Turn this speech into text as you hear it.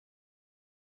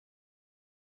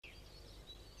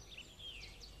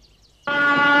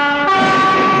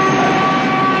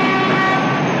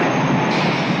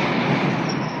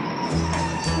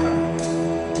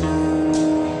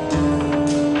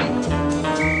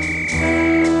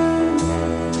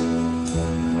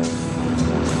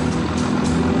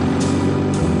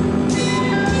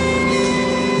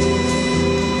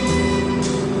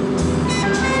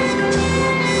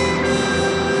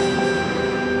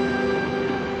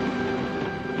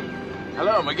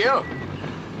Hello, McGill.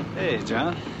 Hey,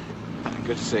 John.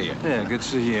 Good to see you. Yeah, good to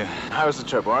see you. How was the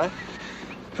trip, all right?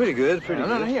 Pretty good, pretty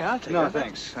good. No, here, I'll take No, that.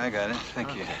 thanks. I got it.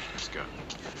 Thank you. Let's go.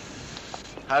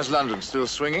 How's London? Still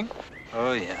swinging?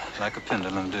 Oh, yeah, like a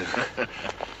pendulum, dude.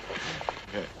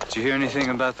 Good. Did you hear anything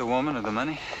about the woman or the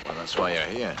money? Well, that's why you're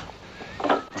here.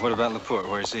 What about Laporte?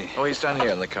 Where's he? Oh, he's down here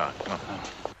in the car. Come on.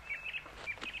 Oh.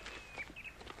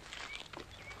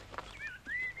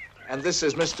 And this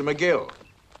is Mr. McGill.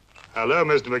 Hello,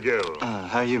 Mr. McGill.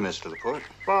 How are you, Mr. Laporte?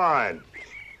 Fine.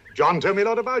 John told me a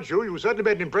lot about you. You certainly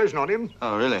made an impression on him.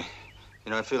 Oh, really?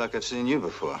 You know, I feel like I've seen you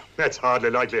before. That's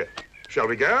hardly likely. Shall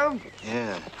we go?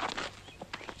 Yeah.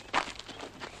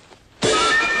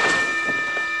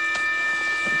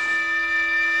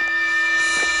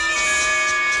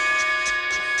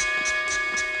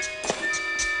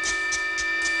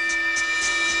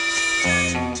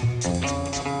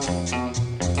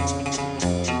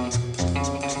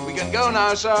 We can go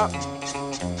now, sir.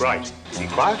 Right. Be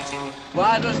quiet.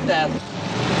 Quiet as death.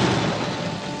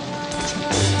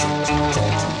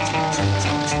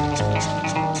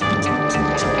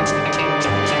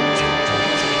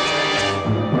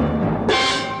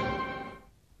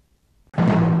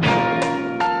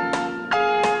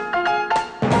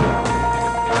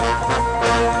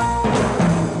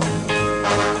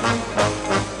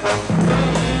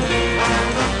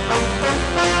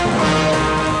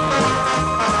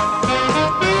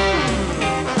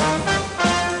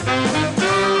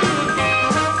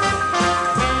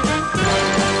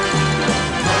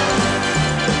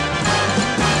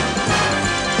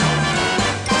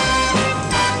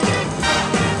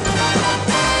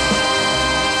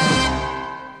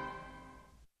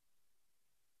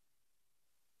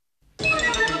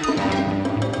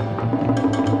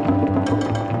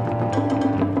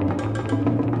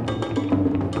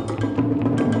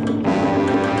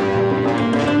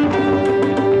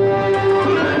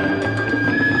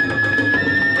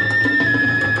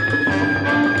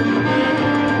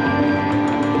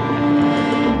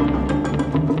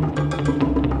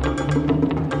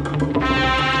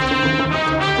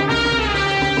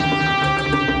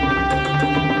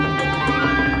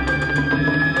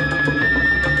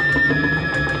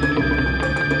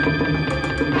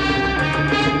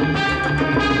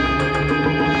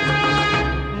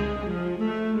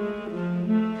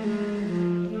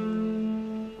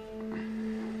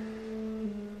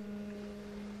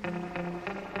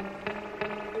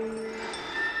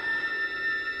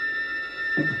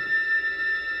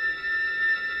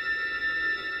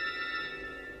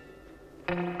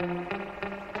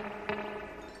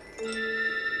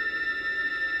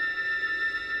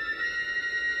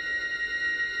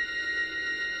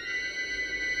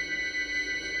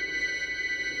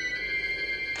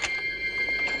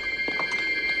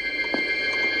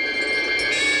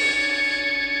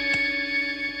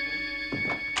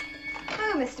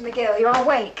 Mr. McGill, you're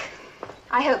awake.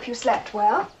 I hope you slept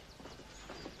well.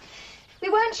 We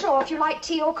weren't sure if you liked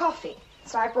tea or coffee,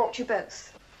 so I brought you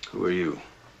both. Who are you?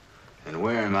 And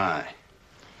where am I?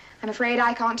 I'm afraid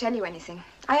I can't tell you anything.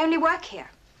 I only work here.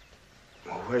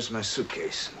 Well, where's my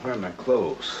suitcase? Where are my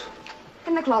clothes?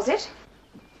 In the closet.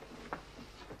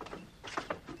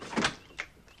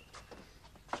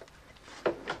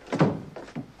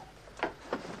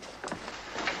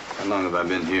 How long have I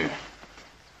been here?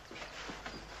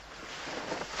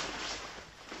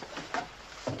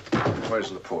 Where's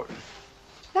Laporte?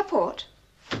 Laporte?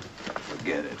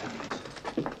 Forget it.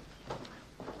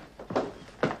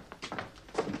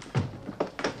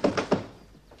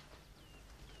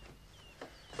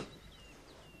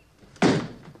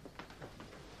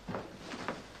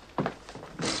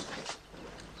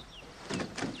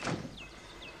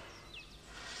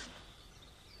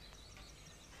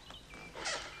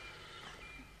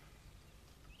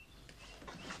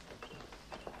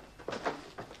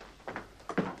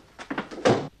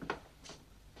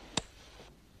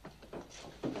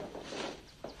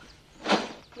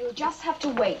 You'll just have to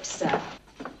wait, sir.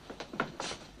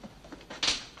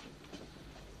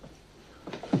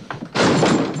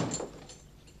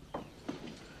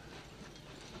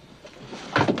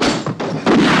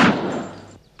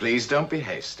 Please don't be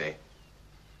hasty.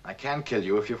 I can kill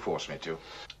you if you force me to.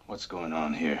 What's going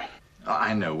on here? Oh,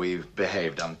 I know we've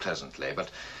behaved unpleasantly,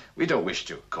 but we don't wish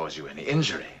to cause you any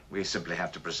injury. We simply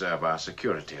have to preserve our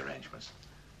security arrangements.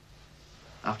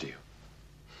 After you.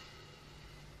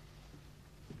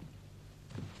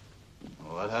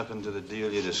 What happened to the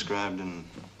deal you described in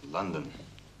London?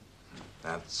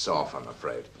 That's off, I'm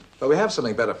afraid. But we have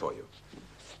something better for you.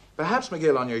 Perhaps,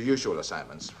 McGill, on your usual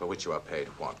assignments, for which you are paid,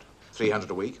 what, 300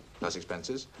 a week, plus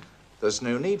expenses, there's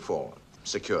no need for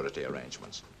security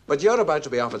arrangements. But you're about to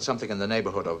be offered something in the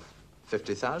neighborhood of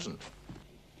 $50,000.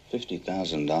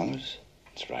 $50,000?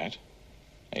 That's right.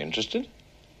 Are you interested?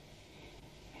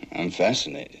 I'm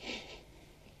fascinated.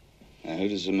 Now, who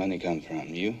does the money come from,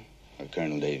 you or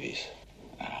Colonel Davies?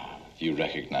 You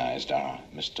recognized our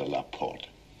Mr. Laporte.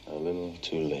 A little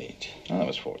too late. Oh, that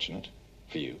was fortunate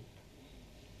for you.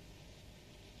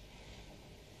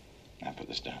 Now put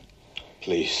this down.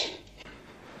 Please.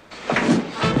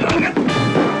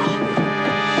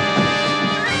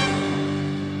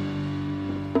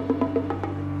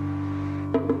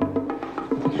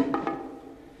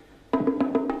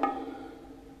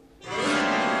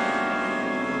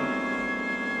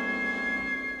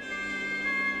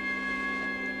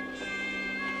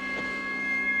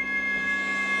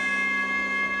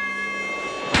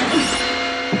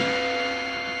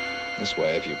 This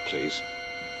way, if you please.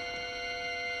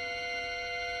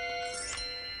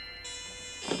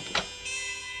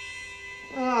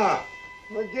 Ah,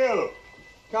 McGill.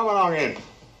 Come along in.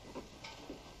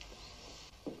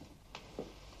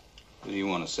 Who do you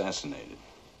want assassinated?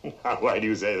 Why do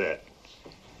you say that?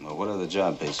 Well, what other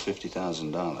job pays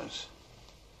 $50,000?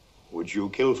 Would you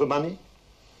kill for money?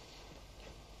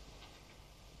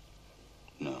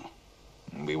 No.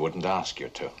 We wouldn't ask you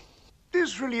to.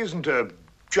 This really isn't a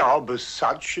job as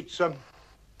such. It's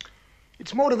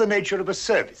more to the nature of a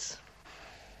service.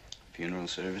 Funeral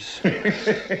service?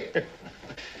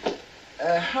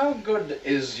 How good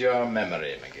is your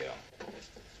memory, McGill?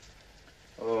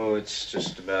 Oh, it's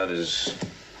just about as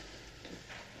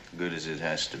good as it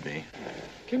has to be.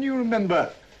 Can you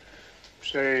remember,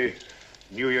 say,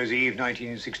 New Year's Eve,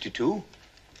 1962?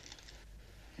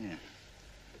 Yeah.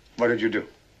 What did you do?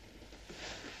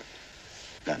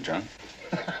 Got drunk?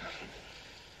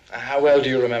 How well do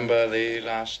you remember the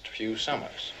last few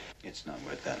summers? It's not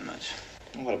worth that much.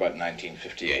 What about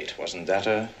 1958? Wasn't that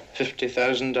a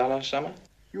 $50,000 summer?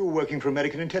 You were working for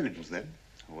American intelligence then?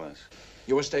 I was.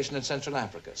 You were stationed in Central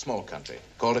Africa, small country,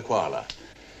 called Equala.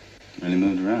 Really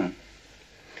moved around.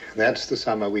 That's the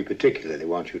summer we particularly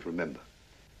want you to remember.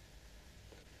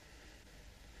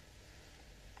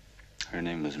 Her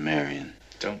name was Marion.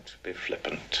 Don't be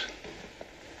flippant.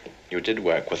 You did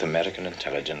work with American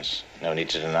intelligence. No need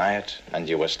to deny it. And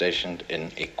you were stationed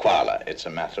in Equala. It's a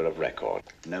matter of record.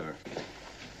 Never.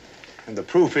 And the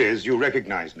proof is you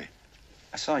recognize me.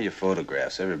 I saw your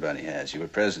photographs. Everybody has. You were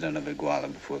president of Iguala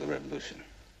before the revolution.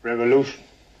 Revolution?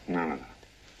 No.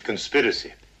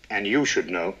 Conspiracy. And you should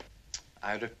know.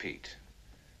 I repeat,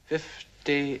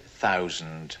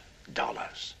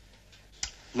 $50,000.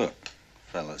 Look,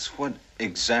 fellas, what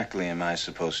exactly am I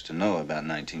supposed to know about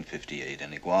 1958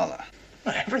 in Iguala?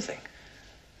 Everything.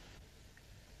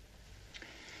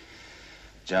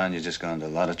 John, you've just gone to a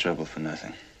lot of trouble for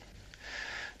nothing.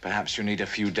 Perhaps you need a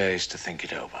few days to think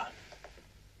it over.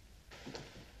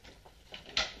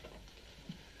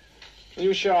 Will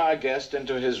you show our guest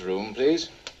into his room, please?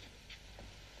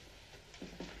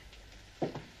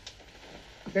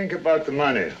 Think about the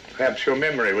money. Perhaps your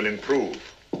memory will improve.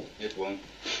 It won't.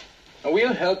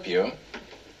 We'll help you.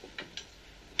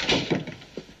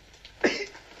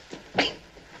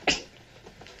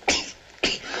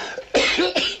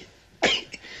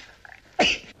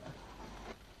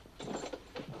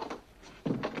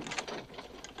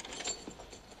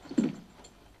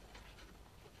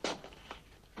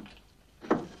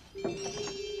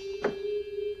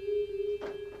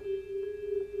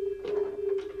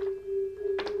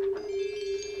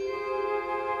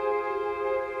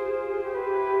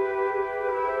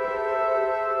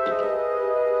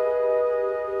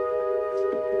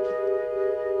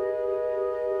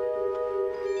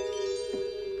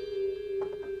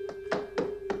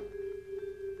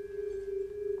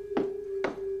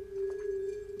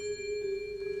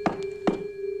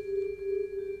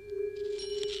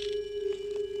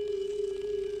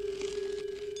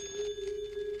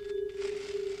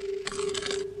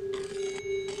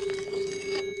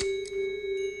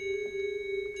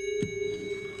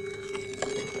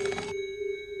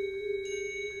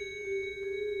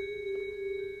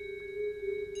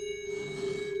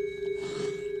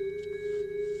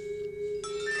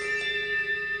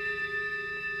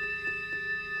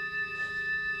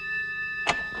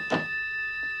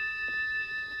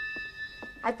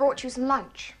 I brought you some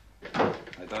lunch. I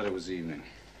thought it was evening.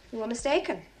 You were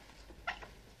mistaken.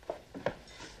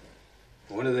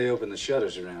 When do they open the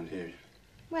shutters around here?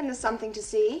 When there's something to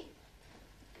see.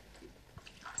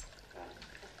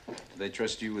 Do they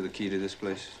trust you with the key to this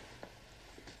place?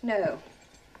 No.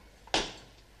 How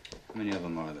many of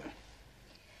them are there?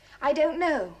 I don't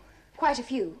know. Quite a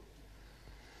few.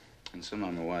 And some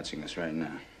of them are watching us right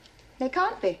now. They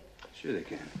can't be. Sure they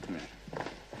can. Come here.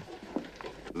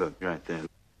 Look, right there.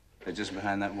 They're just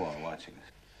behind that wall watching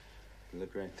us.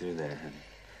 Look right through there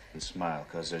and smile,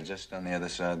 because they're just on the other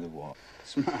side of the wall.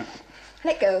 Smile.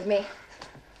 Let go of me.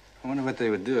 I wonder what they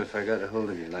would do if I got a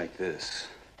hold of you like this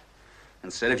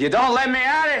and said, if you don't let me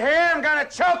out of here, I'm gonna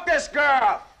choke this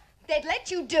girl. They'd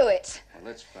let you do it. Well,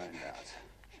 let's find out.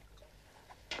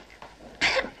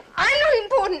 I'm not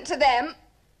important to them.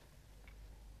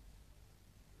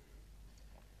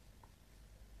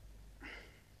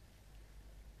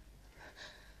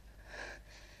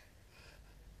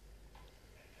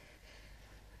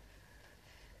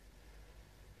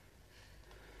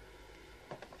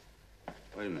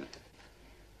 Wait a minute.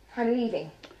 I'm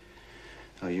leaving.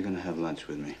 Oh, you're gonna have lunch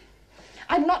with me.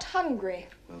 I'm not hungry.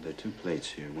 Well, there are 2 plates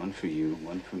here. One for you,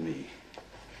 one for me.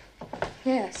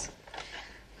 Yes.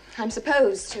 I'm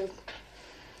supposed to.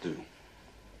 Do.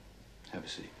 Have a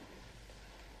seat.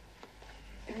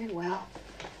 Very well.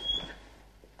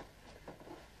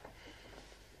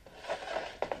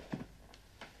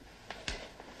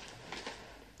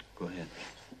 Go ahead.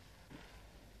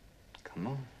 Come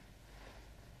on.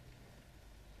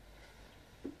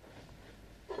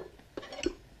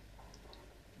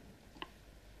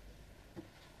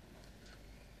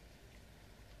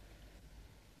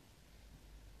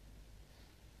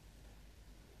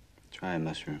 Try a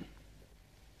mushroom.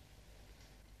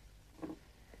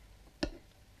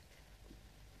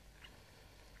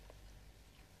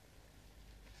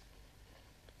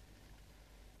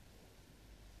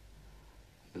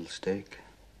 Little steak.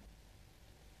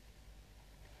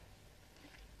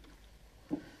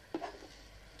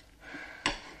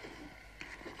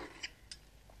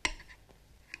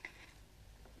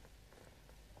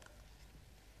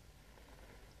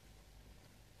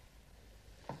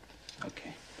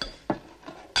 Okay.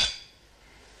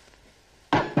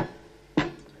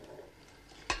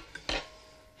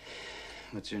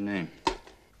 What's your name?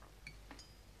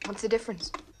 What's the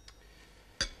difference?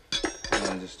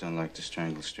 Well, I just don't like to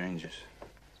strangle strangers.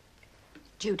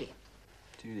 Judy.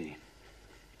 Judy.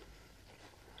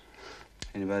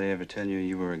 Anybody ever tell you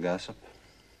you were a gossip?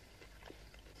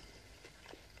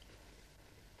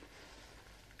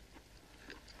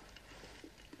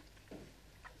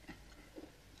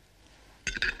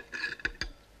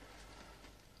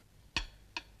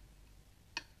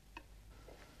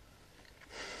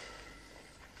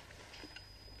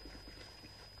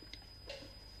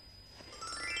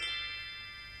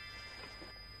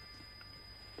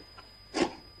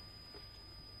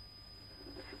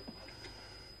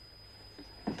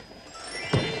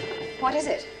 What is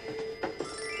it?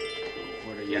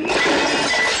 What are you know?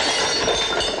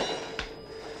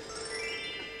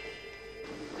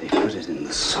 They put it in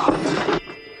the salt.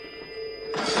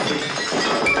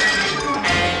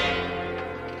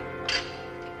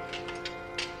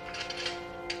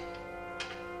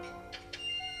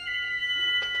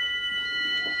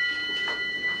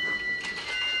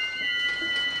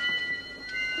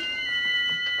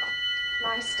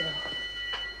 Lie still.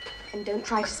 And don't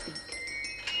try to speak.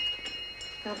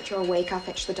 Now that you're awake, I'll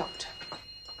fetch the doctor.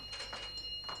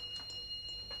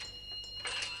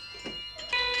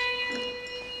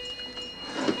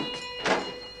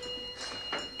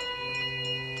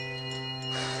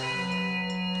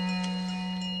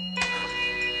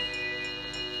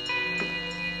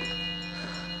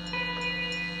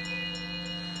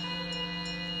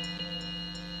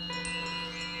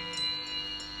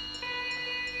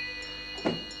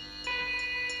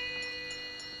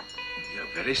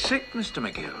 Very sick, Mr.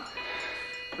 McGill.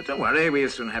 But don't worry, we'll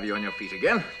soon have you on your feet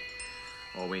again.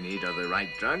 All we need are the right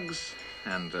drugs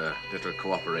and a little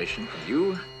cooperation from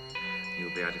you.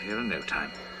 You'll be out of here in no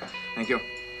time. Thank you.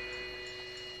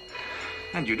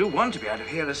 And you do want to be out of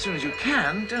here as soon as you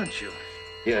can, don't you?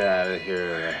 Get out of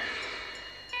here.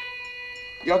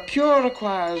 Your cure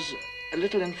requires a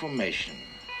little information.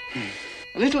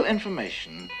 A little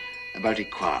information about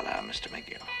Equala, Mr.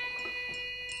 McGill.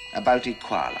 About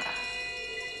Equala.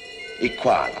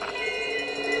 Equala.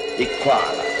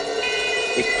 Equala.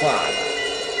 Equala.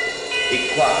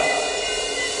 Equala.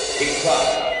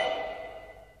 Equala.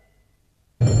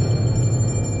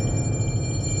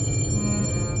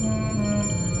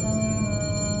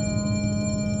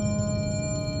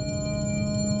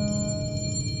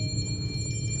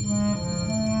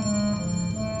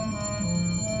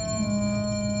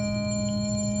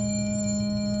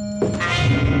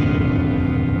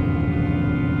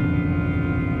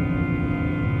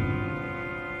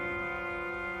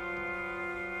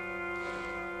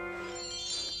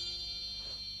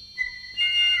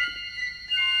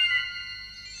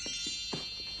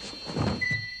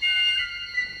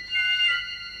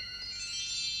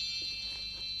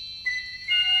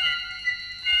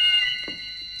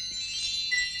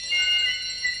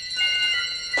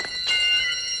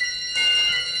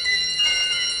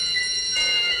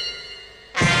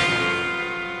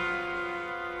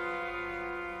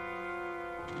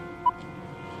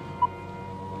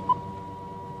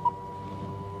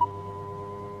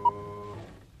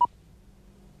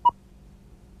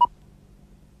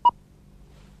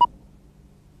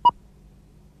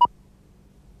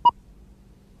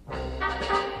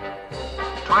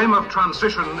 Time of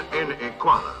transition in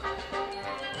Iguana.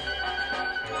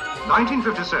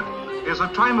 1957 is a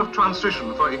time of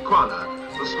transition for Iguana,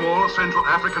 the small Central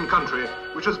African country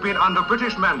which has been under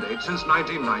British mandate since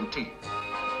 1919.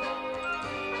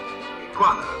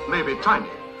 Iguana may be tiny,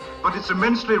 but its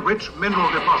immensely rich mineral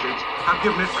deposits have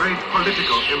given it great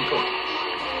political importance.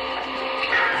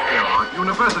 There are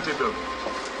university buildings,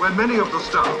 where many of the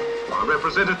staff are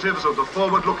representatives of the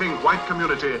forward-looking white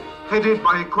community headed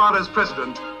by Iguana's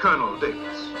president, Colonel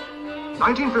Davis.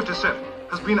 1957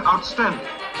 has been outstanding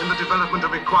in the development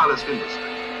of Iguana's industry.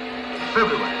 In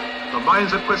February, the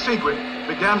mines at Quesiguin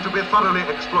began to be thoroughly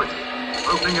exploited,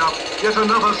 opening up yet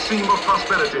another seam of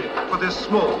prosperity for this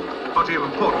small but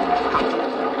important country.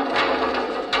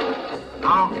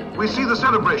 Now, we see the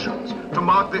celebrations to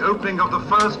mark the opening of the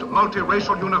first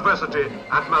multiracial university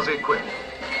at Mazikwe.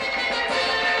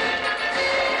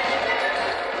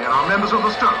 There are members of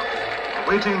the staff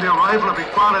awaiting the arrival of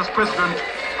Iguana's president,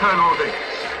 Colonel Davis.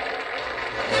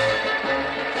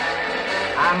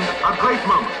 And a great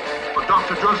moment for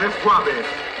Dr. Joseph Gwabe,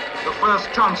 the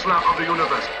first chancellor of the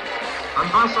university.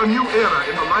 And thus a new era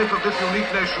in the life of this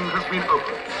unique nation has been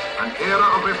opened, an era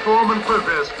of reform and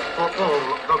progress for all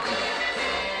the people.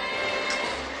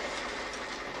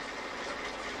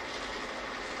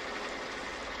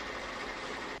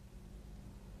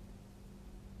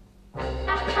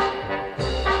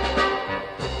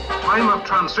 Time of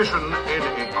transition in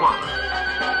Iguana.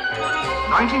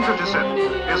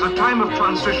 1957 is a time of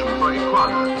transition for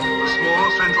Iguana, the small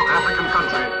Central African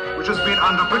country which has been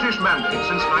under British mandate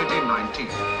since 1919.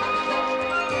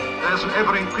 There's an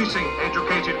ever-increasing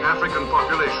educated African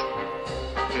population.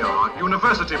 Here are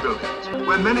university buildings,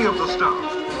 where many of the staff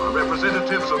are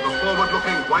representatives of the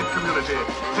forward-looking white community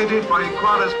headed by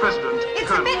Iguana's president,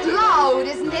 It's a bit loud,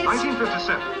 isn't it?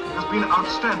 1957 has been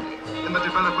outstanding in the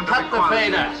development of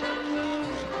Iguana's industry.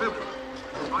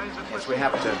 Yes, we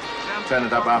have to turn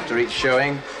it up after each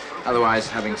showing. Otherwise,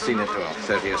 having seen it for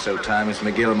 30 or so times,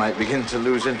 McGill might begin to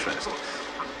lose interest.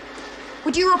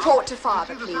 Would you report to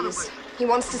Father, please? He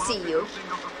wants to see you.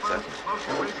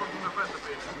 Certainly.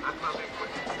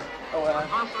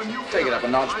 Take it up a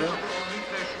notch, Bill.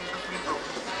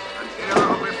 An era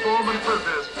of reform and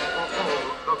progress for all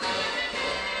the people.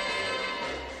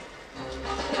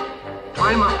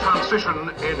 Time of transition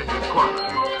in Iguana,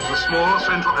 the small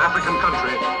Central African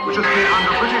country which has been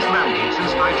under British mandate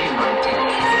since 1919.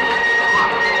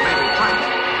 Iguana may be tiny,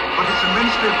 but its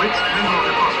immensely rich mineral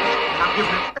deposits have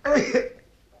given it...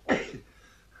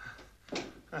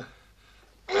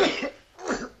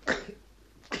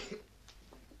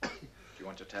 Do you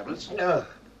want your tablets? No.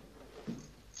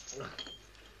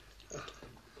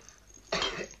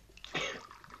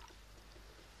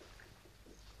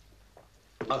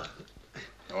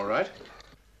 All right.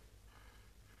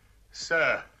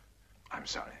 Sir, I'm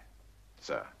sorry.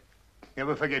 Sir.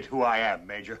 never forget who I am,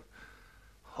 Major.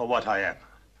 Or what I am.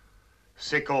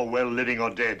 Sick or well, living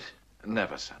or dead.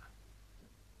 Never, sir.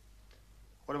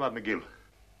 What about McGill?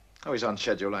 Oh, he's on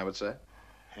schedule, I would say.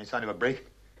 Any sign of a break?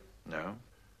 No.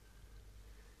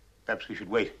 Perhaps we should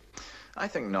wait. I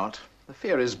think not. The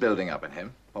fear is building up in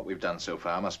him. What we've done so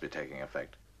far must be taking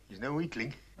effect. He's no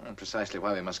weakling. And precisely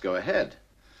why we must go ahead.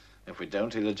 If we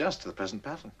don't, he'll adjust to the present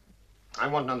pattern. I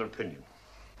want another opinion.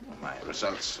 Well, my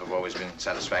results have always been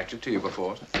satisfactory to you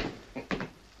before.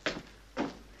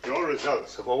 Your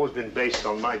results have always been based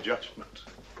on my judgment.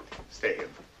 Stay here.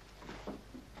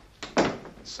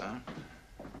 Sir?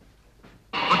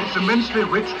 But its immensely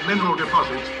rich mineral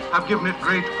deposits have given it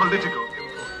great political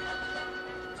importance.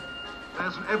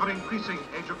 There's an ever-increasing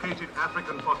educated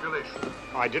African population.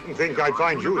 I didn't think I'd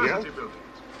find you here. University buildings,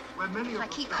 where many of I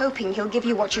the keep staff hoping he'll give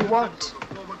you what you want.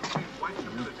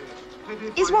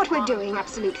 Is what we're doing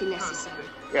absolutely necessary?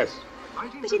 Yes.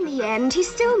 But in the end, he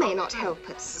still may not help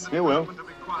us. You will.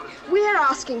 We're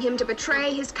asking him to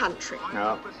betray his country.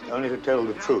 No, only to tell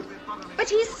the truth. But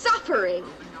he's suffering.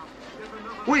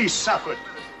 We suffered.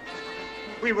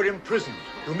 We were imprisoned,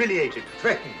 humiliated,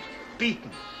 threatened, beaten,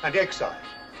 and exiled.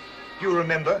 Do you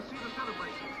remember?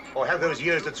 Or have those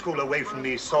years at school away from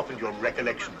me softened your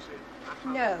recollections?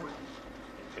 No.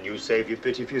 Can you save your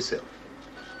pity for yourself?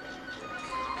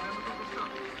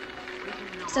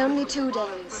 It's only 2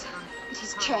 days. But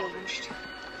he's changed.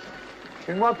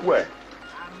 In what way?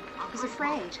 He's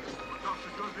afraid.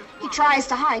 He tries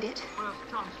to hide it.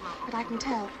 But I can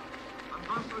tell.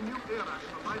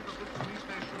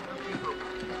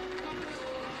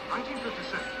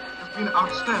 been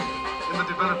outstanding in the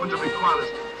development of Equala's.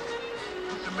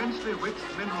 Its immensely rich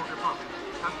mineral deposits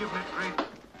have given it great...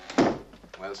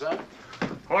 Well, sir?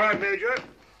 All right, Major.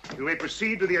 You may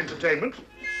proceed with the entertainment.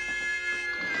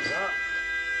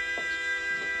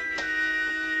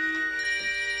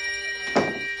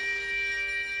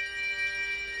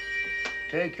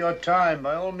 Take your time,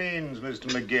 by all means, Mr.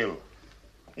 McGill.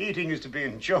 Eating is to be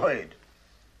enjoyed.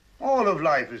 All of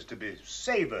life is to be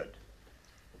savored.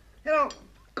 You know,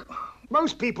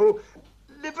 most people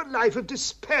live a life of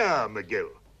despair, McGill.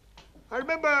 I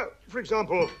remember, for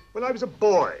example, when I was a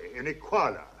boy in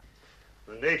Equala,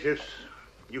 the natives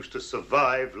used to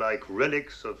survive like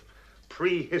relics of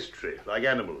prehistory, like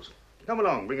animals. Come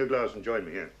along, bring a glass and join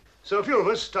me here. So a few of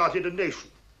us started a nation.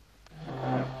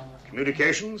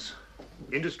 Communications,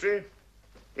 industry,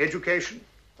 education.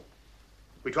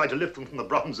 We tried to lift them from the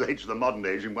Bronze Age to the modern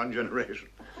age in one generation.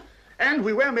 And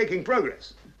we were making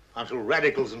progress until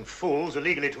radicals and fools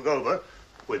illegally took over,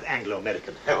 with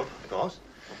Anglo-American help, of course.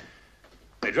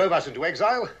 They drove us into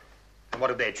exile, and what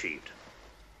have they achieved?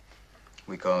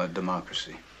 We call it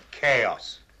democracy.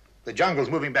 Chaos. The jungle's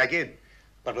moving back in.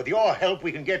 But with your help,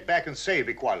 we can get back and save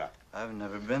Equala. I've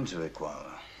never been to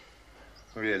Equala.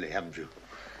 Really, haven't you?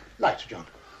 Lights, John.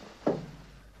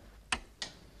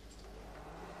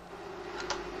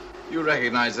 You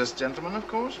recognize this gentleman, of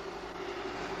course?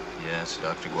 Yes,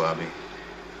 Dr. Guabi.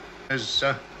 As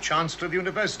Chancellor of the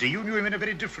University, you knew him in a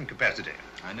very different capacity.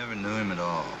 I never knew him at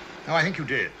all. No, I think you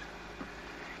did.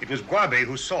 It was Guabi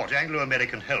who sought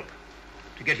Anglo-American help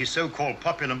to get his so-called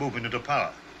popular movement into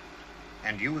power.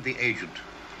 And you were the agent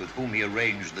with whom he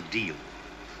arranged the deal.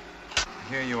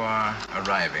 Here you are,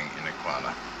 arriving in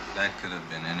Equala. That could have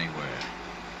been anywhere.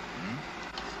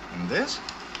 And this?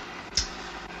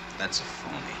 That's a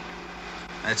phony.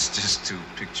 That's just two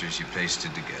pictures you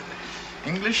pasted together.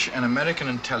 English and American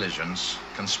intelligence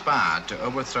conspired to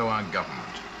overthrow our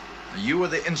government. You were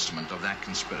the instrument of that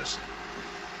conspiracy.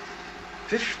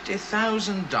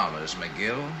 $50,000,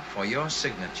 McGill, for your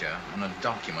signature on a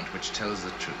document which tells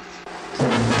the truth.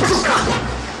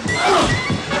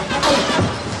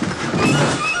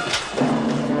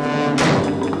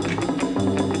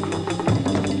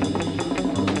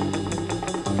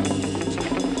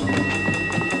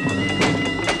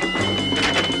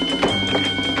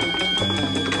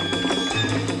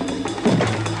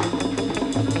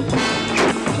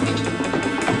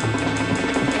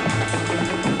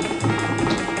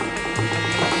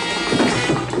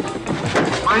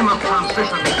 Time of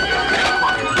transition in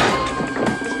Equala.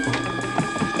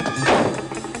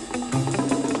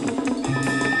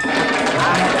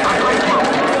 And a great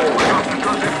moment for Dr.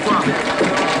 Joseph Guabi,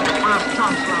 first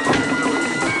Chancellor of the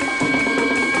University.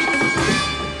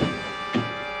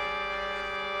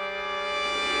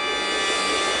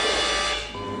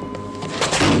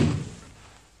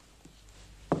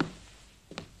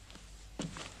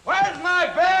 Where's my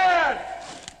bed?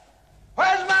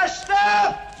 Where's my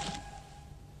stuff?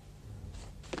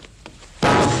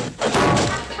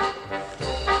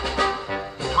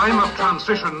 Time of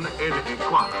transition in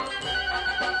Equala.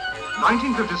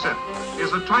 1957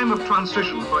 is a time of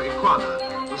transition for Equala,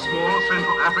 the small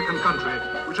Central African country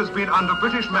which has been under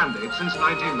British mandate since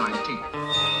 1919.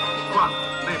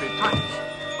 Equala may be tiny,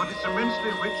 but its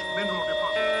immensely rich mineral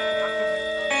deposits have given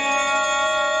it...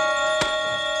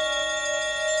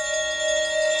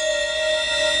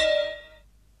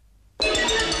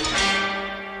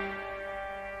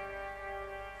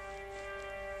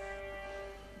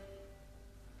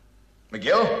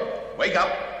 McGill, wake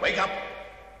up, wake up.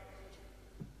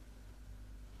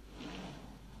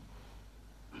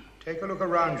 Take a look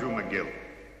around you, McGill.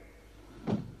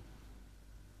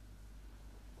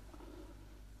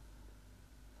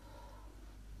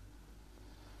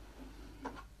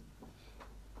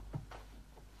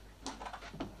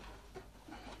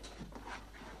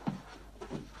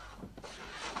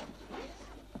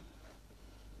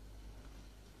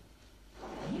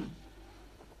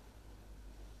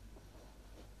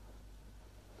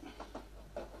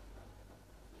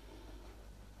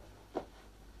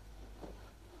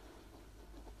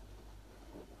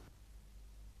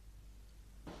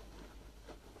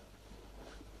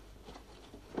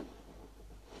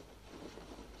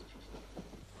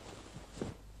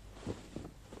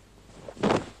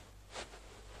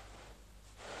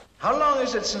 How long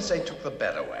is it since they took the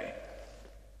bed away?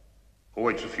 Oh,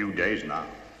 it's a few days now.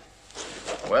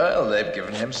 Well, they've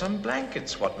given him some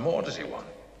blankets. What more does he want?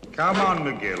 Come on,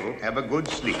 McGill. Have a good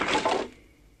sleep.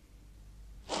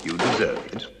 You deserve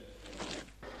it.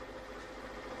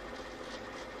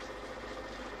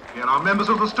 Here are members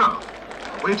of the staff,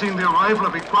 awaiting the arrival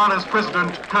of Equala's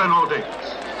president, Colonel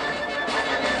Davis.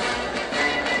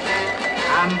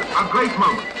 and a great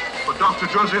moment for Dr.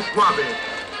 Joseph Guabe,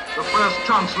 the first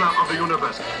Chancellor of the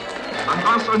University. And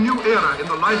thus a new era in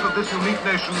the life of this unique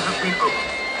nation has been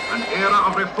opened. An era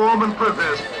of reform and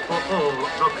progress for all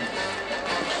the people.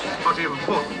 But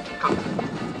important country.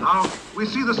 Now, we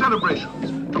see the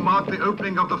celebrations to mark the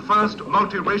opening of the first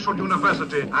multiracial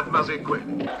university at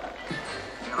Mazikwe.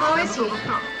 How is he?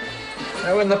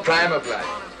 Oh, in the prime of life.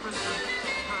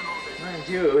 Mind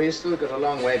you, he's still got a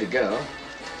long way to go.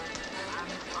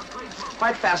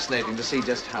 Quite fascinating to see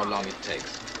just how long it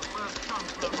takes.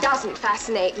 It doesn't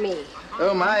fascinate me.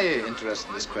 Oh, my interest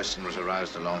in this question was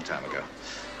aroused a long time ago.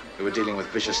 We were dealing with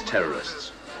vicious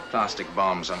terrorists. Plastic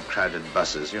bombs on crowded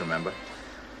buses, you remember?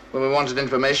 When we wanted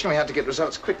information, we had to get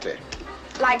results quickly.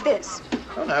 Like this.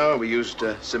 Oh, no, we used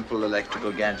simple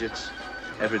electrical gadgets.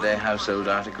 Everyday household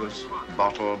articles.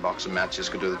 Bottle, box of matches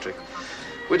could do the trick.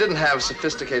 We didn't have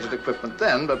sophisticated equipment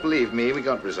then, but believe me, we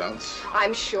got results.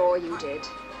 I'm sure you did.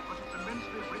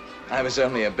 I was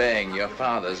only obeying your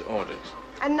father's orders.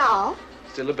 And now?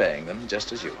 Still obeying them,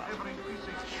 just as you are.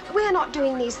 We're not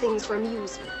doing these things for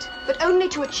amusement, but only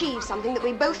to achieve something that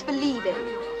we both believe in.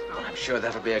 Well, I'm sure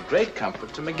that'll be a great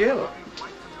comfort to McGill.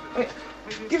 Hey,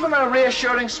 give him a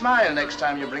reassuring smile next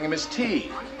time you bring him his tea.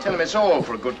 Tell him it's all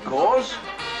for a good cause.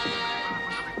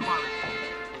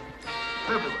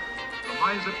 Everywhere, the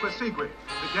mines at Kwesegwe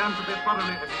began to be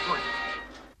thoroughly exploited.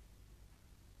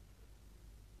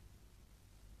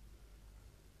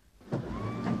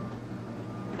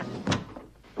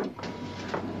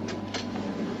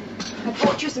 I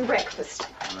brought you some breakfast.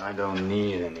 I don't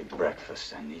need any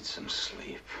breakfast. I need some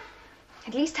sleep.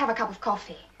 At least have a cup of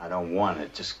coffee. I don't want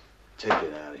it. Just take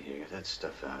it out of here. Get that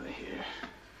stuff out of here.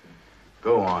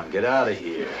 Go on, get out of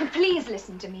here. Please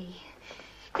listen to me.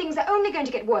 Things are only going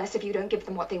to get worse if you don't give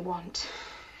them what they want.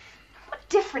 What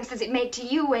difference does it make to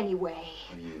you anyway?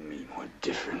 What do you mean, what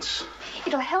difference?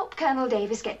 It'll help Colonel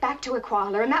Davis get back to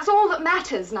Equala, and that's all that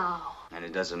matters now. And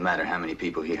it doesn't matter how many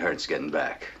people he hurts getting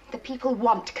back. The people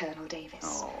want Colonel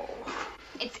Davis. Oh.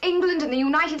 It's England and the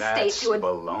United States who are... That's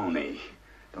baloney.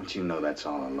 Don't you know that's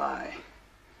all a lie?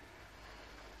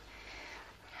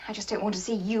 I just don't want to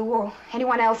see you or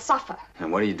anyone else suffer.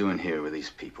 And what are you doing here with these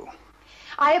people?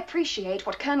 I appreciate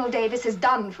what Colonel Davis has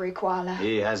done for Equala.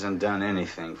 He hasn't done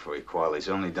anything for Equality. He's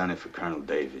only done it for Colonel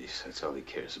Davies. That's all he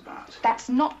cares about. That's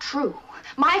not true.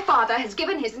 My father has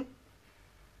given his...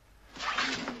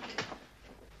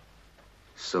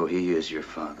 So he is your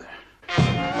father.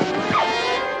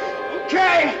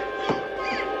 Okay!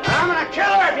 I'm gonna kill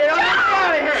her if you don't get me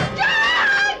out of here!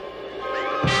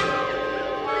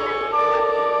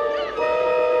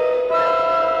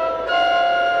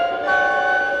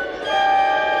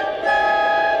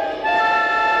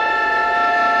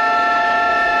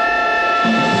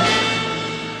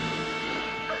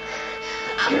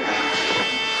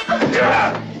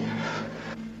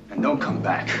 And don't come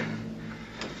back.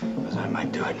 Because I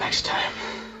might do it next time.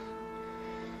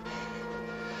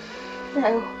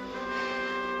 No.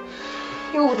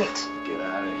 You wouldn't. Get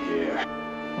out of here.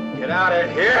 Get out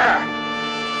of here!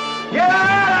 Get out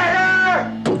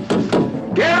of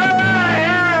here! Get out of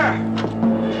here!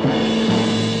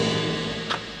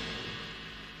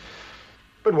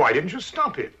 But why didn't you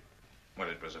stop it? Well,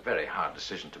 it was a very hard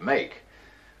decision to make.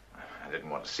 I didn't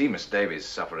want to see Miss Davies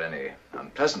suffer any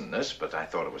unpleasantness, but I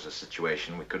thought it was a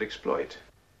situation we could exploit.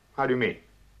 How do you mean?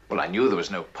 Well, I knew there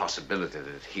was no possibility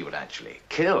that he would actually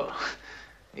kill.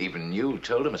 Even you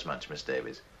told him as much, Miss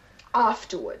Davies.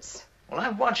 Afterwards. Well,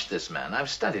 I've watched this man. I've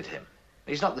studied him.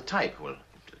 He's not the type who will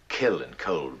kill in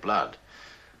cold blood.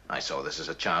 I saw this as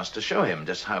a chance to show him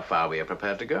just how far we are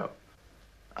prepared to go.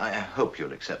 I hope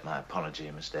you'll accept my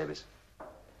apology, Miss Davies.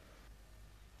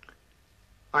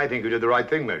 I think you did the right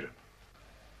thing, Major.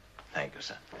 Thank you,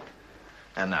 sir.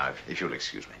 And now, if you'll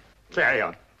excuse me. Carry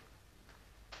on.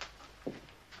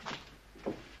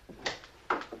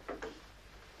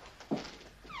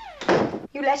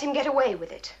 You let him get away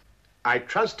with it. I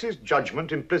trust his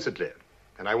judgment implicitly,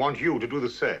 and I want you to do the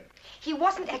same. He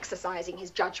wasn't exercising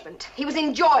his judgment. He was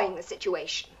enjoying the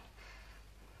situation.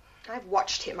 I've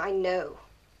watched him, I know.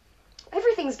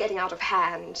 Everything's getting out of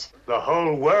hand. The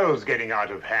whole world's getting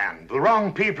out of hand. The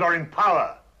wrong people are in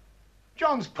power.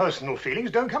 John's personal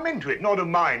feelings don't come into it, nor do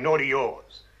mine, nor do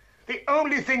yours. The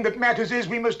only thing that matters is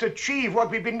we must achieve what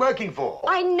we've been working for.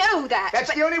 I know that.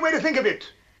 That's the only way to think of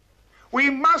it. We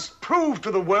must prove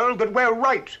to the world that we're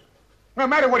right, no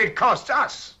matter what it costs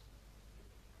us.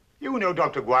 You know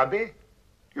Dr. Guabe.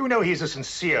 You know he's a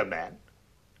sincere man.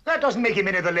 That doesn't make him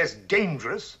any the less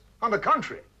dangerous. On the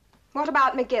contrary. What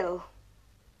about McGill?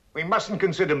 We mustn't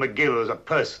consider McGill as a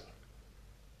person.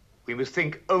 We must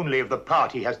think only of the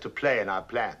part he has to play in our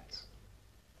plans.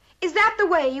 Is that the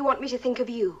way you want me to think of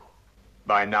you?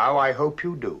 By now, I hope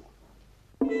you do.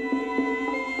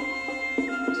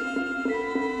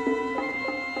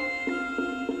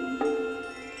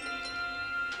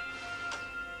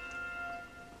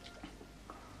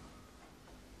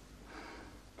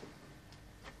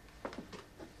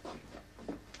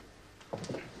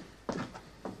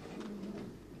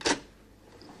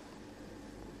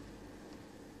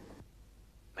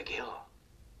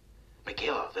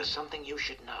 McGill, there's something you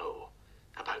should know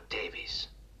about Davies.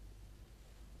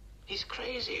 He's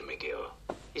crazy, McGill.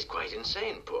 He's quite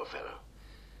insane, poor fellow.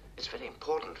 It's very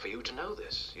important for you to know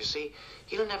this. You see,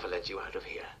 he'll never let you out of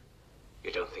here.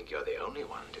 You don't think you're the only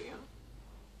one, do you?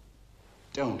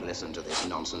 Don't listen to this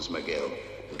nonsense, McGill.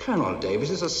 Colonel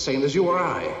Davies is as sane as you or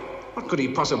I. What could he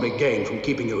possibly gain from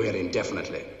keeping you here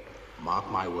indefinitely? Mark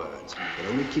my words.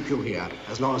 He'll only keep you here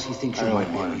as long as he thinks you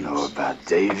might be of use. I don't want to know about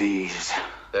Davies.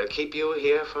 They'll keep you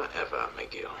here forever,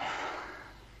 McGill.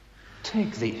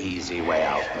 Take the easy way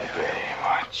out,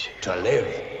 McGill. To live.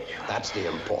 That's the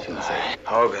important thing.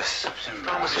 August, September.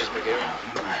 Promises,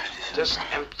 McGill. Just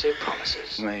empty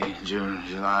promises. May, June,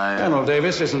 July. Colonel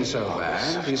Davies isn't so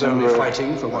bad. He's only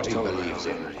fighting for what he believes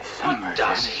in. What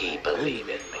does he believe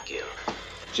in, McGill?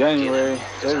 January,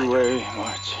 February,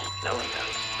 March. No one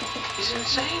knows. He's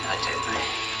insane, I tell you.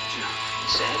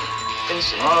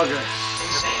 Insane. August.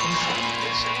 Insane.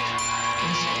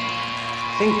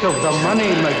 Think of the money,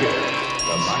 McGill.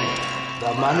 The money.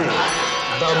 The money.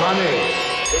 The money.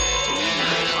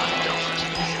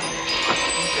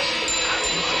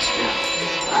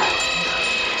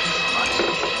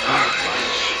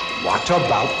 What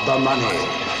about the money?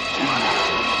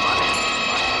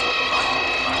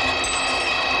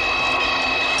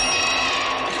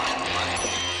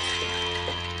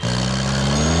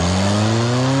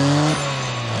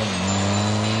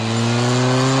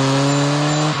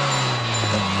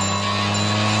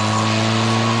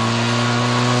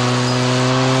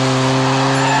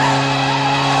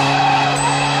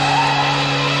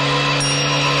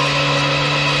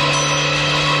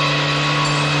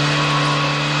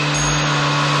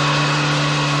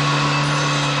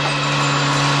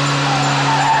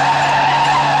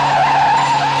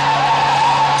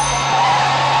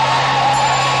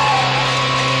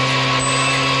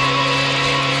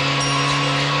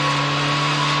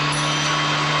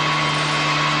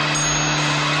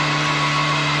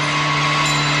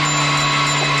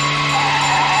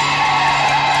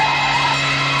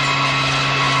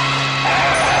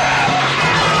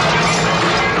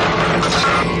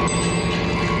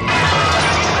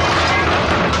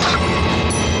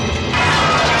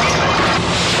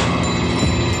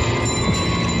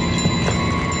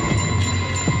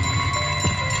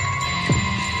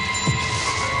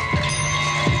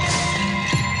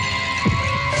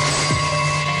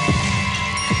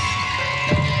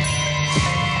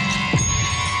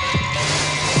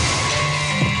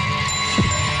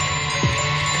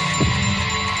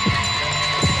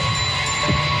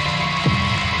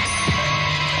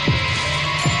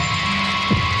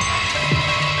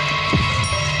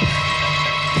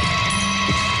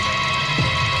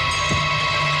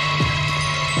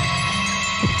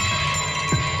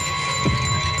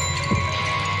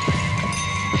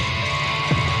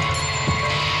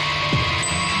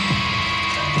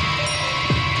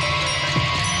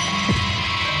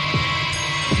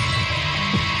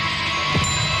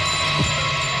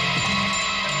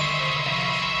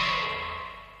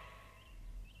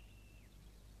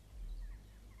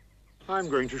 I'm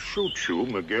going to shoot you,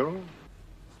 McGill.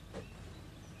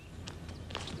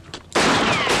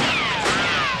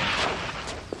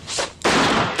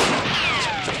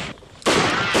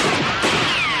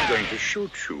 I'm going to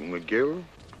shoot you, McGill.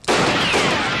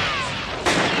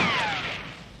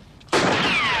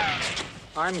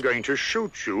 I'm going to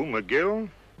shoot you, McGill.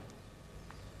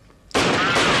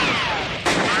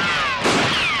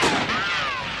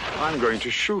 I'm going to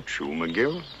shoot you,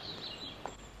 McGill.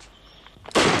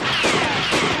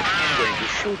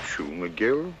 Shoot you,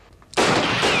 McGill.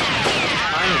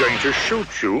 I'm going to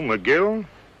shoot you, McGill.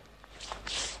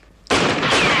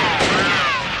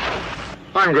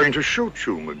 I'm going to shoot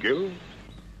you, McGill.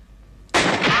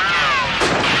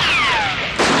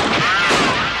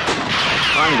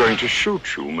 I'm going to shoot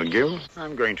you, McGill.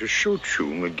 I'm going to shoot you,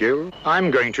 McGill.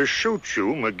 I'm going to shoot you,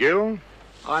 McGill.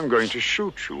 I'm going to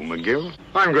shoot you, McGill.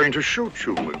 I'm going to shoot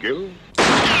you, McGill.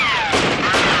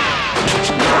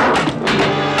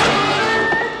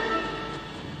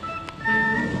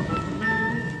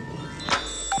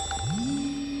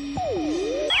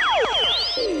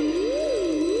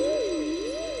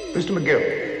 Mr. McGill,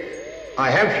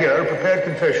 I have here a prepared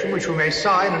confession which you may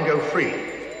sign and go free,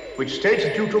 which states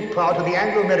that you took part in the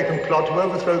Anglo-American plot to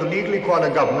overthrow the legally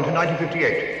Kuala government in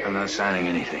 1958. I'm not signing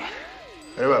anything.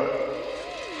 Very well.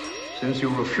 Since you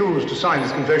refuse to sign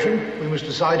this confession, we must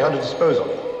decide how to dispose of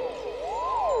it.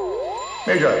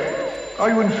 Major, are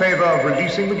you in favor of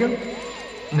releasing McGill?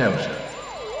 No, sir.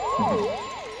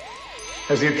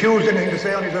 Has the accused anything to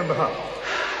say on his own behalf?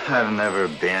 I've never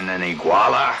been in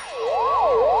Iguala.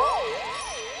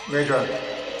 Major,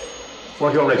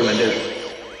 what's your recommendation?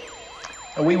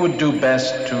 We would do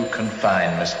best to confine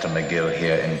Mr. McGill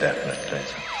here indefinitely.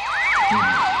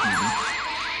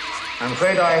 I'm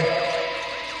afraid I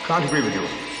can't agree with you.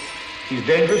 He's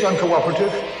dangerous,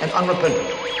 uncooperative, and unrepentant.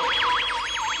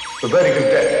 The verdict is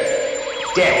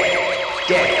death. Death.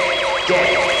 Death.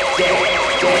 Death. Death. Death.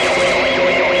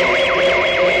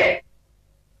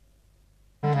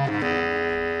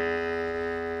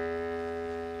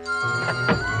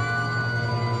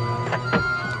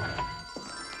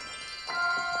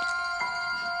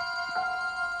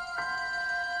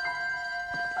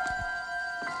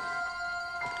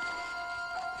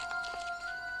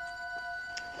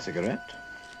 Cigarette?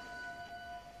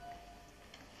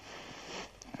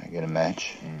 I get a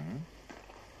match. Mm-hmm.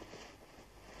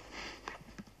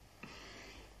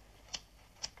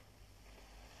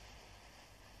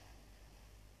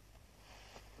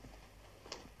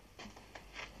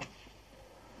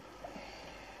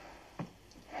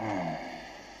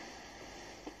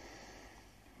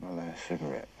 My last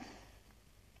cigarette.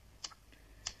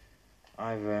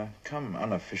 I've come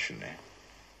unofficially.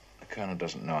 The Colonel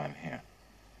doesn't know I'm here.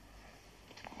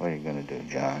 What are you going to do,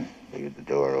 John? Leave the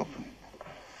door open?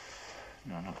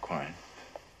 No, not quite.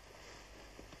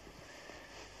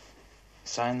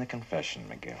 Sign the confession,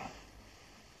 McGill.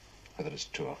 Whether it's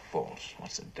true or false,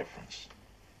 what's the difference?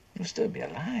 You'll still be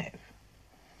alive.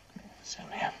 It's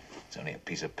only a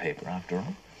piece of paper, after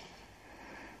all.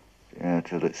 Yeah,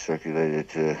 till it's circulated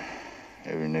to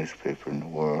every newspaper in the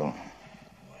world.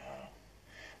 Well,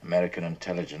 American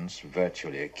intelligence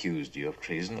virtually accused you of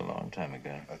treason a long time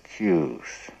ago.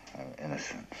 Accused? I'm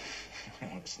innocent.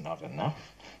 It's not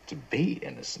enough to be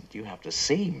innocent. You have to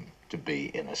seem to be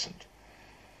innocent.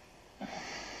 I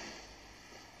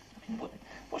mean,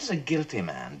 what does a guilty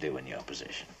man do in your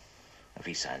position? If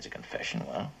he signs a confession,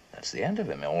 well, that's the end of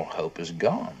him. All hope is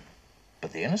gone.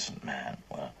 But the innocent man,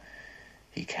 well,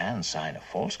 he can sign a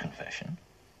false confession.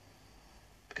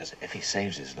 Because if he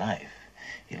saves his life,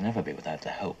 he'll never be without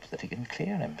the hope that he can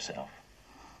clear himself.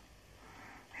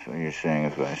 So you're saying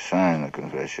if I sign the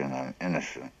confession, I'm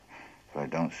innocent. If I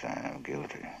don't sign, I'm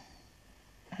guilty.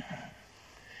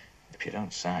 If you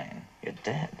don't sign, you're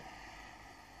dead.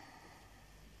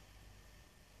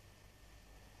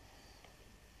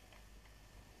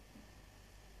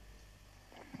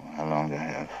 Well, how long do I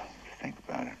have to think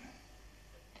about it?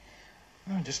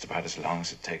 Well, just about as long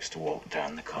as it takes to walk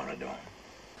down the corridor.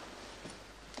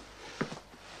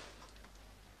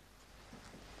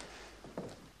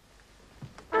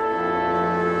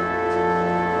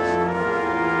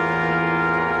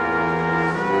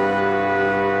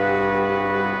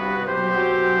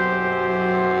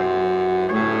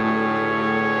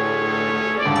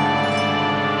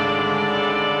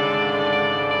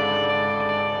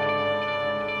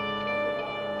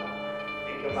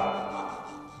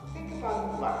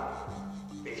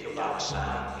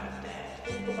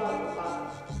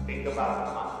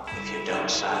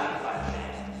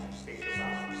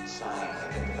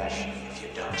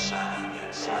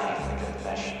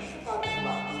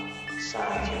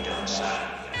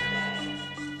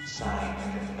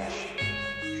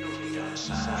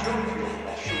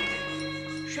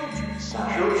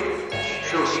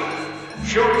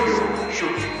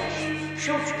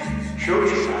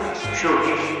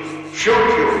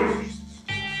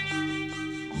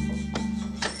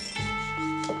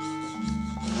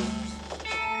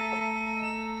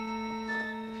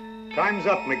 Time's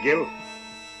up, McGill.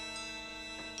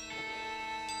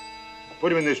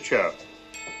 Put him in this chair.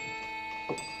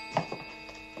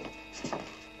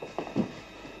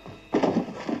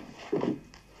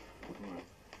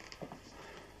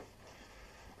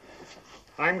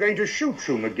 I'm going to shoot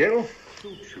you, McGill.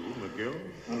 Shoot you, McGill?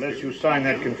 Unless you sign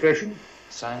that confession.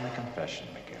 Sign the confession,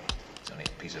 McGill. It's only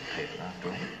a piece of paper, after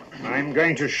all. I'm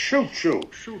going to shoot you.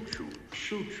 Shoot you.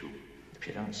 Shoot you. If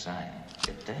you don't sign,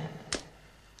 you're dead.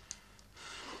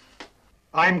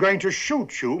 I'm going to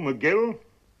shoot you, McGill.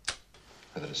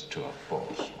 Whether it's true or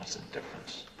false, what's the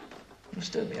difference? You'll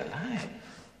still be alive.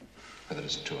 Whether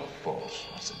it's true or false,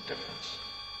 what's the difference?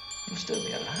 You'll still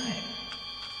be alive.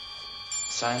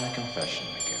 Sign the confession,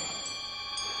 McGill.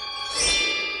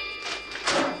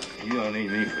 You don't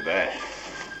need me for that.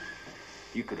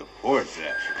 You could afford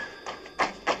that.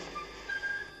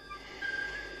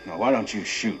 Now, why don't you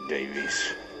shoot,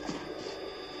 Davies?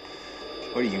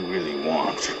 What do you really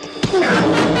want?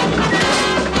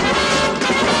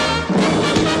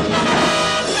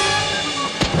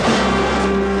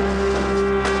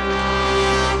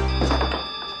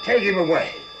 Take him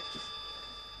away.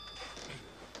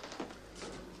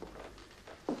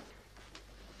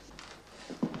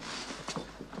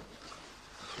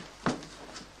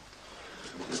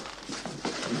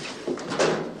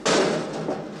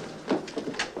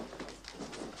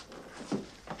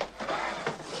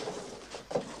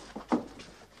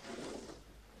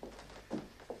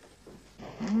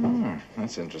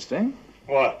 That's interesting.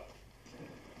 What?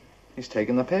 He's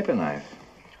taken the paper knife.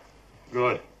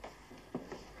 Good.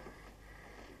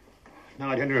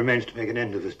 Now it only remains to make an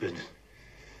end of this business.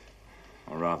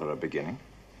 Or rather, a beginning.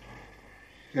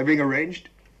 Everything arranged?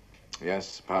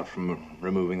 Yes, apart from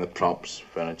removing the props,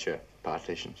 furniture,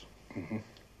 partitions. Mm-hmm.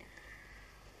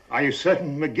 Are you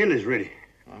certain McGill is ready?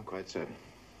 I'm quite certain.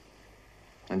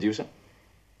 And you, sir?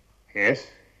 Yes.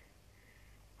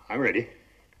 I'm ready.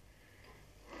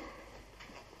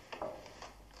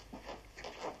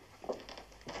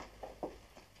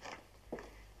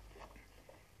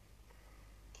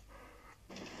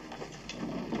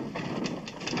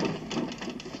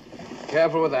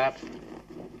 Careful with that.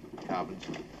 Carbons.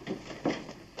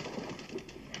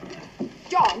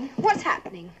 John, what's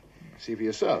happening? See for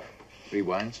yourself.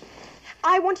 Rewinds.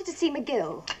 I wanted to see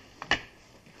McGill.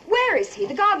 Where is he?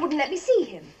 The guard wouldn't let me see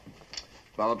him.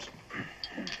 Bulbs.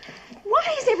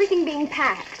 Why is everything being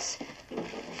packed?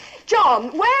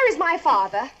 John, where is my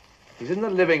father? He's in the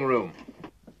living room.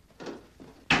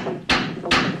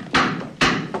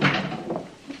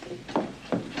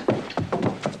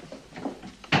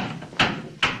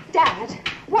 Dad,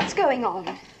 what's going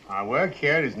on? Our work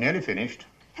here is nearly finished.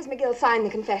 Has McGill signed the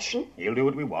confession? He'll do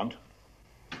what we want.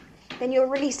 Then you'll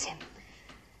release him.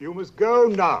 You must go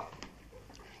now.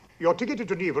 Your ticket to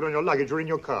Geneva and your luggage are in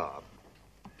your car.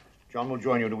 John will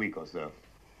join you in a week or so.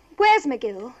 Where's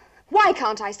McGill? Why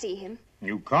can't I see him?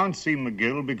 You can't see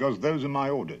McGill because those are my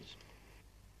orders.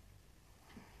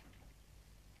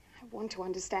 I want to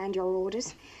understand your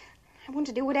orders. I want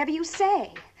to do whatever you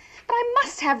say. But I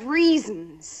must have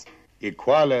reasons.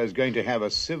 Iquala is going to have a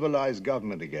civilized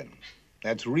government again.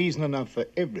 That's reason enough for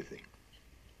everything.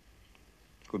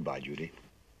 Goodbye, Judy.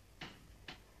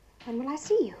 When will I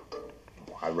see you?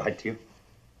 I'll write to you.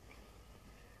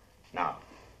 Now,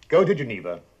 go to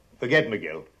Geneva. Forget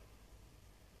McGill.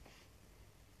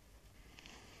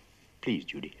 Please,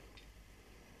 Judy.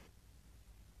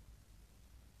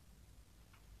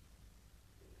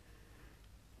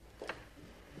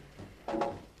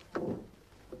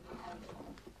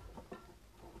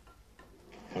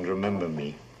 And remember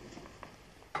me.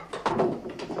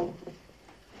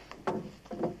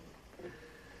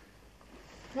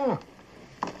 Ah.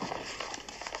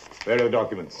 Where are the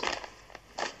documents?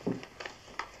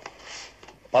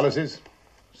 Policies,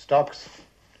 stocks,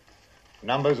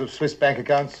 numbers of Swiss bank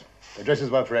accounts, addresses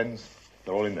of our friends.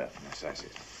 They're all in there. Yes, I see.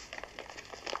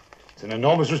 It's an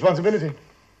enormous responsibility.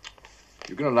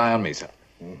 You can rely on me, sir.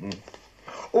 Mm-hmm.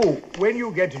 Oh, when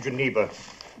you get to Geneva,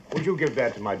 would you give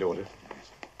that to my daughter?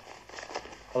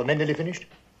 Are the men nearly finished?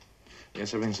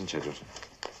 Yes, everything's in schedule, sir.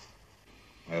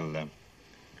 Well,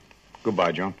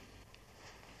 goodbye, John.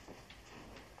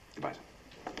 Goodbye, sir.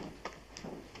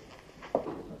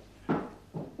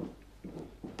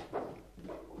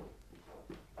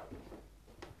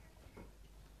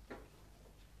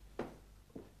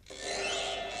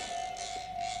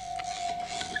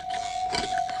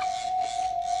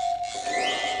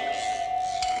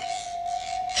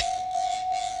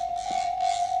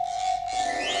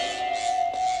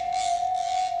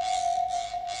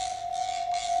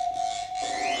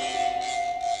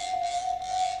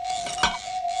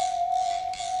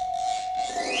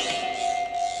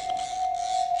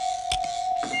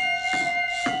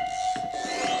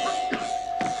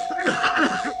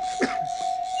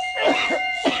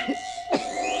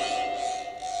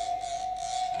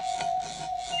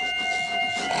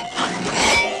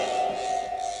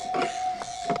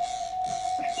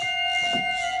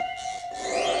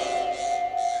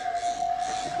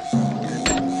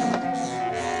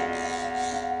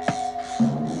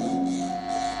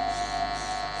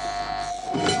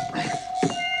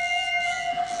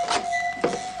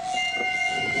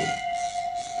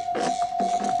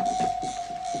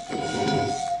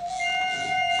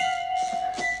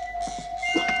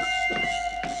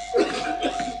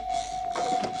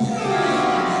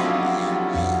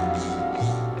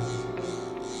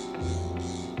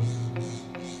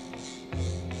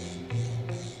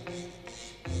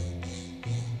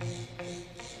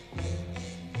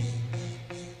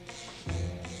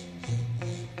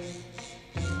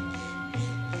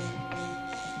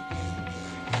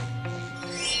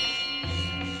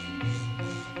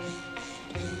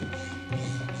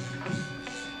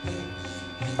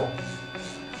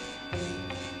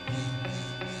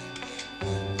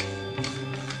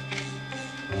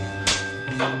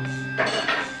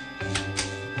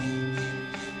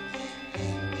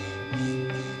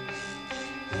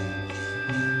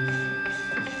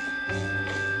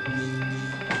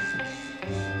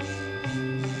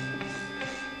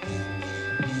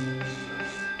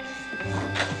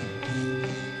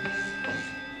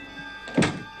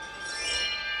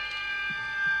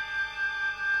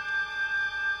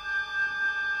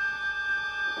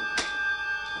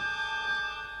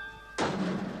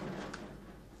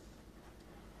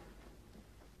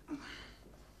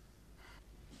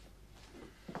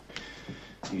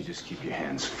 You just keep your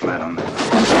hands flat on that.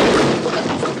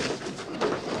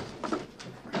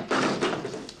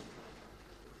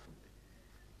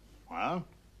 Well,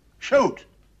 shoot.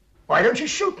 Why don't you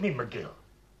shoot me, McGill?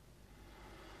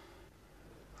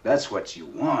 That's what you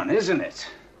want, isn't it?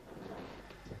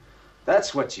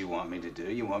 That's what you want me to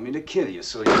do. You want me to kill you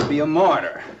so you'll be a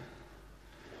martyr.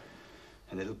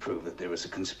 And it'll prove that there was a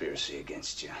conspiracy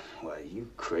against you. Why, you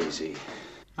crazy.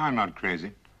 I'm not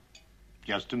crazy.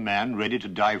 Just a man ready to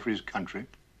die for his country,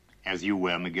 as you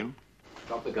were, McGill.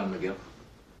 Drop the gun, McGill.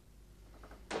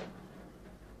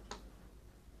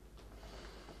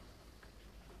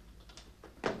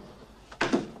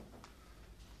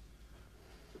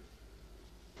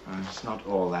 It's not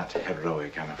all that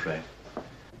heroic, I'm afraid. You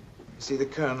see, the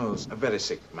Colonel's a very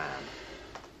sick man.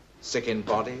 Sick in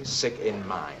body, sick in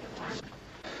mind.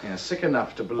 Yes, sick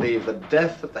enough to believe that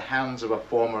death at the hands of a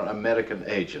former American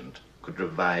agent could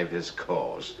revive his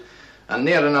cause. And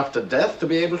near enough to death to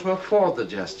be able to afford the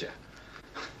gesture.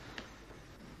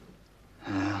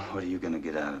 Well, what are you going to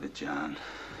get out of it, John?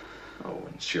 Oh,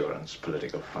 insurance,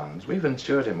 political funds. We've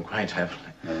insured him quite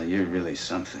heavily. You're really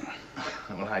something.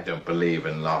 Well, I don't believe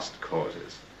in lost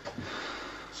causes.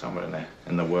 Somewhere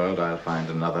in the world, I'll find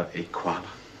another equal.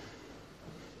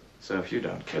 So if you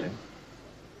don't kill him,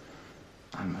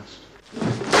 I must.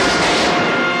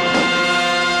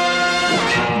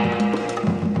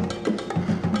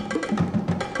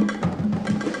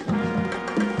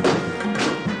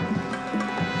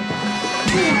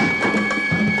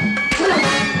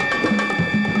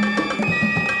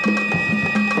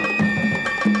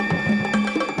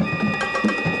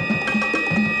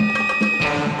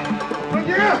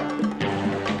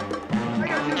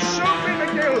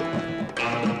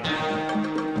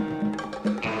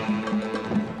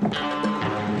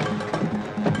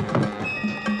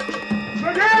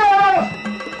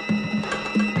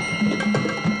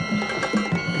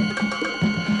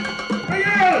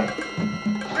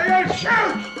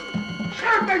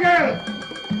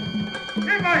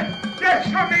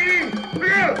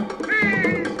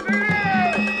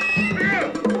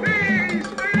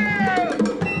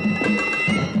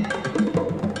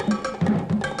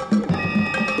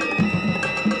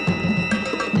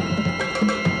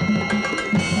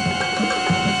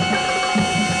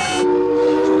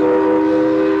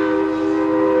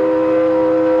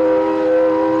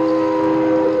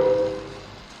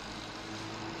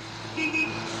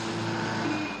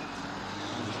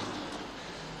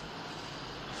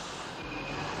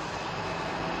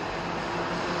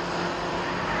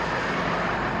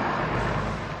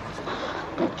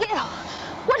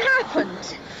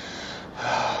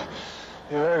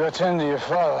 Attend to your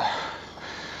father.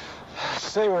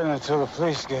 Stay with him until the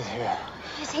police get here.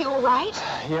 Is he all right?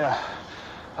 Yeah.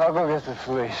 I'll go get the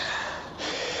police.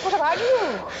 What about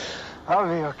you? I'll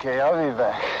be okay. I'll be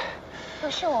back. For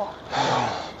sure.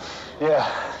 Yeah.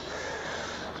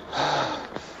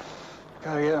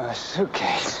 Gotta get my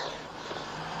suitcase.